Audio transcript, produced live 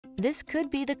This could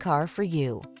be the car for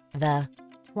you. The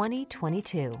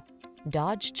 2022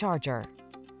 Dodge Charger.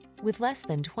 With less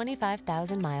than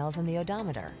 25,000 miles on the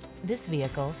odometer, this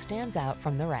vehicle stands out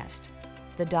from the rest.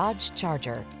 The Dodge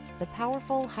Charger, the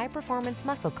powerful, high-performance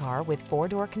muscle car with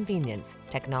four-door convenience,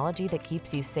 technology that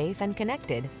keeps you safe and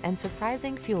connected, and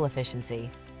surprising fuel efficiency.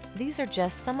 These are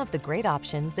just some of the great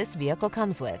options this vehicle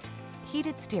comes with: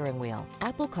 heated steering wheel,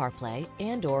 Apple CarPlay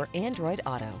and/or Android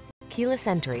Auto, keyless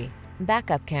entry,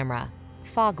 backup camera,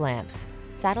 fog lamps,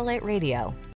 satellite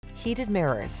radio, heated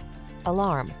mirrors,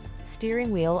 alarm,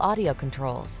 steering wheel audio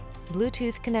controls,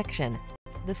 Bluetooth connection,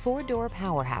 the four-door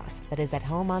powerhouse that is at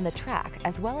home on the track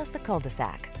as well as the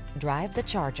cul-de-sac. Drive the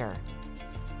Charger.